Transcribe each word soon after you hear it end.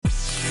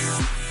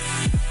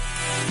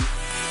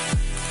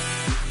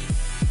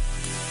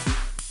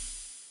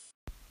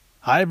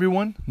Hi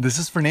everyone, this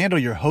is Fernando,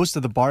 your host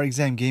of the Bar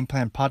Exam Game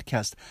Plan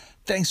Podcast.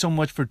 Thanks so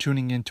much for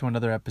tuning in to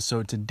another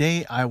episode.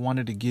 Today I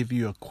wanted to give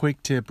you a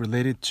quick tip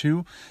related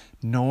to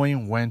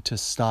knowing when to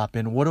stop.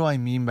 And what do I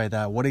mean by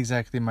that? What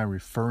exactly am I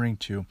referring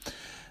to?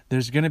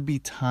 There's going to be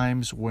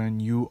times when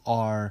you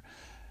are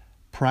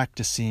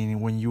practicing,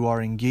 when you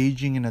are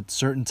engaging in a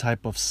certain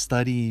type of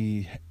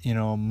study,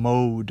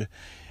 mode,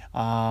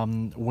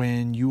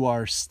 when you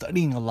are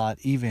studying a lot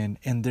even,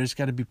 and there's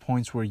got to be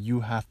points where you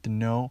have to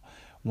know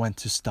when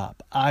to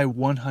stop. I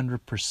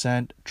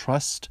 100%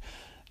 trust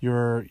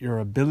your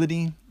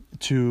ability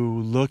to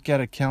look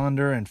at a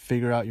calendar and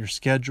figure out your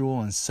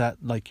schedule and set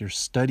like your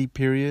study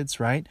periods,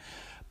 right?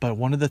 But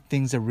one of the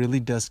things that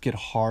really does get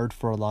hard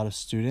for a lot of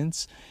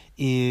students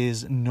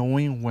is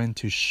knowing when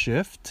to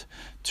shift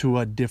to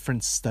a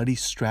different study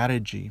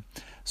strategy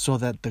so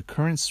that the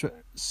current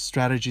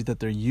strategy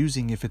that they're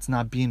using, if it's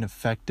not being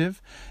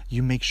effective,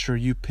 you make sure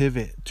you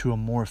pivot to a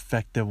more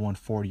effective one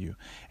for you.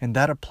 And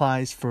that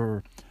applies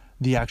for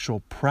the actual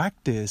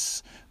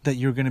practice that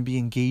you're going to be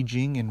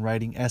engaging in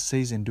writing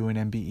essays and doing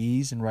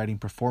MBEs and writing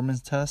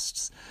performance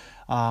tests,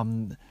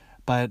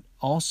 but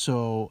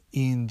also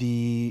in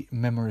the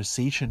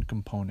memorization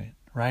component,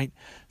 right?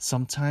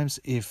 Sometimes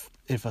if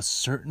a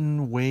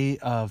certain way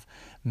of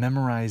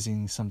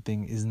memorizing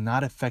something is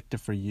not effective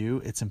for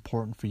you, it's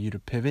important for you to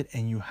pivot,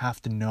 and you have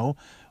to know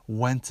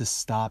when to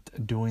stop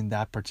doing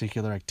that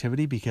particular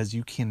activity because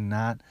you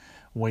cannot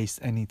waste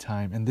any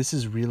time. And this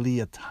is really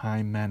a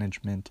time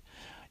management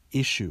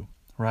issue,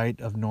 right,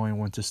 of knowing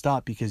when to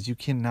stop, because you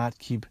cannot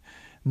keep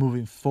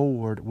moving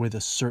forward with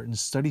a certain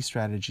study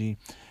strategy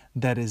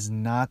that is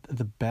not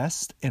the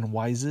best and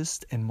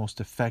wisest and most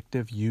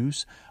effective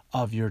use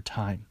of your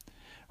time,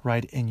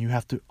 right? And you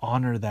have to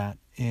honor that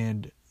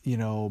and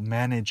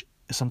manage.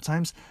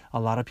 Sometimes a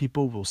lot of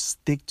people will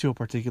stick to a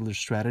particular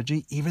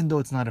strategy even though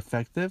it's not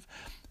effective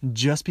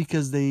just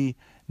because they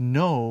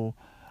know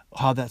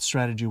how that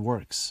strategy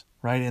works,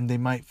 right? And they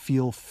might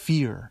feel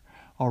fear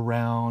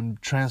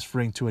around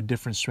transferring to a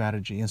different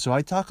strategy. And so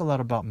I talk a lot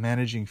about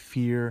managing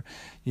fear,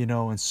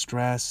 and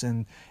stress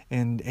and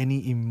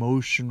any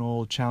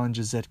emotional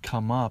challenges that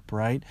come up,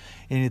 right?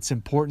 And it's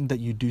important that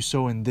you do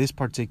so in this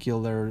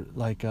particular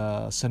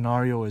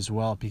scenario as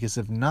well, because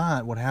if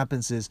not, what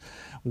happens is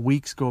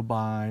weeks go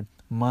by,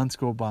 months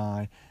go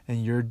by,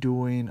 and you're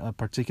doing a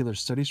particular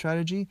study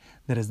strategy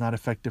that is not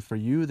effective for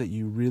you, that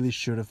you really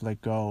should have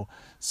let go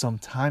some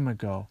time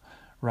ago,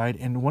 right?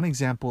 And one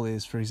example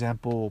is, for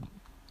example,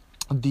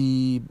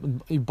 the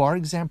bar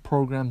exam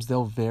programs,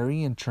 they'll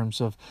vary in terms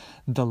of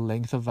the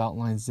length of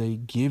outlines they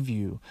give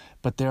you,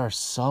 but there are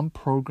some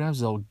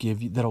programs that'll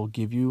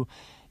give you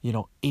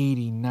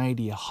 80,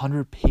 90,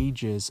 100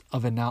 pages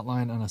of an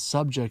outline on a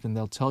subject, and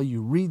they'll tell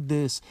you read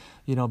this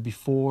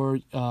before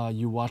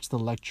you watch the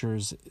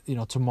lectures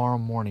tomorrow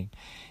morning.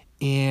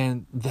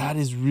 And that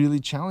is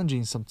really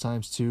challenging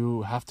sometimes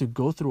to have to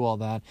go through all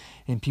that.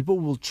 And people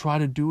will try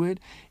to do it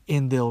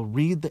and they'll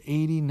read the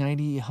 80,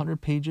 90, 100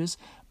 pages,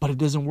 but it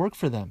doesn't work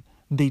for them.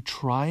 They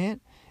try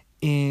it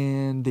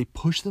and they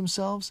push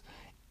themselves.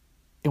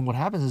 And what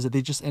happens is that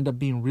they just end up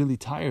being really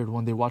tired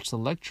when they watch the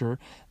lecture.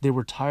 They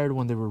were tired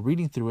when they were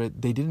reading through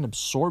it. They didn't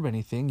absorb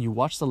anything. You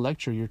watch the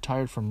lecture, you're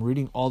tired from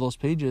reading all those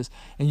pages,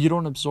 and you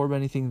don't absorb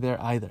anything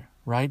there either,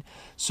 right?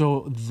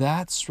 So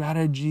that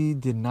strategy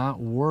did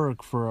not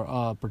work for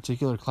a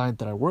particular client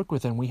that I work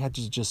with, and we had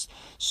to just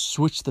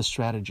switch the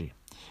strategy.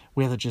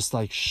 We had to just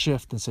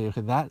shift and say,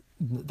 okay,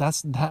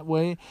 that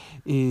way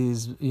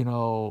is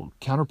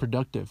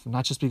counterproductive,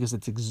 not just because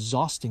it's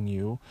exhausting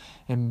you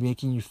and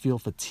making you feel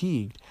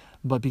fatigued,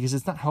 but because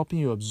it's not helping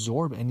you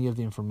absorb any of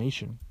the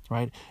information,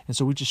 right? And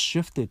so we just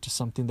shifted to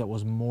something that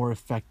was more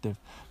effective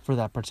for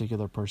that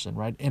particular person,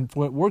 right? And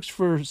what works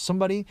for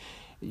somebody,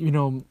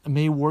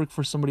 may work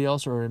for somebody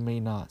else or it may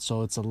not.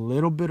 So it's a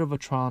little bit of a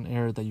trial and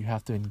error that you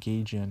have to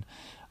engage in.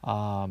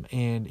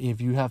 And if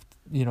you have,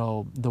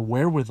 the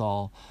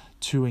wherewithal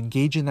to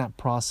engage in that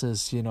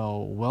process,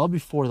 well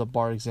before the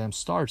bar exam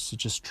starts, to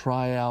just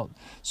try out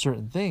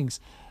certain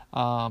things,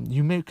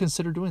 you may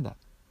consider doing that.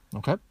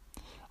 Okay.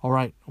 All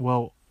right.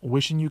 Well,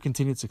 wishing you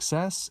continued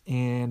success,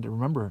 and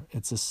remember,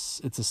 it's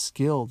a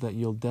skill that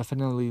you'll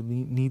definitely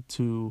need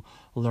to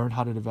learn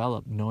how to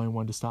develop, knowing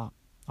when to stop.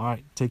 All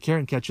right. Take care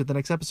and catch you at the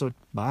next episode.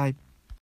 Bye.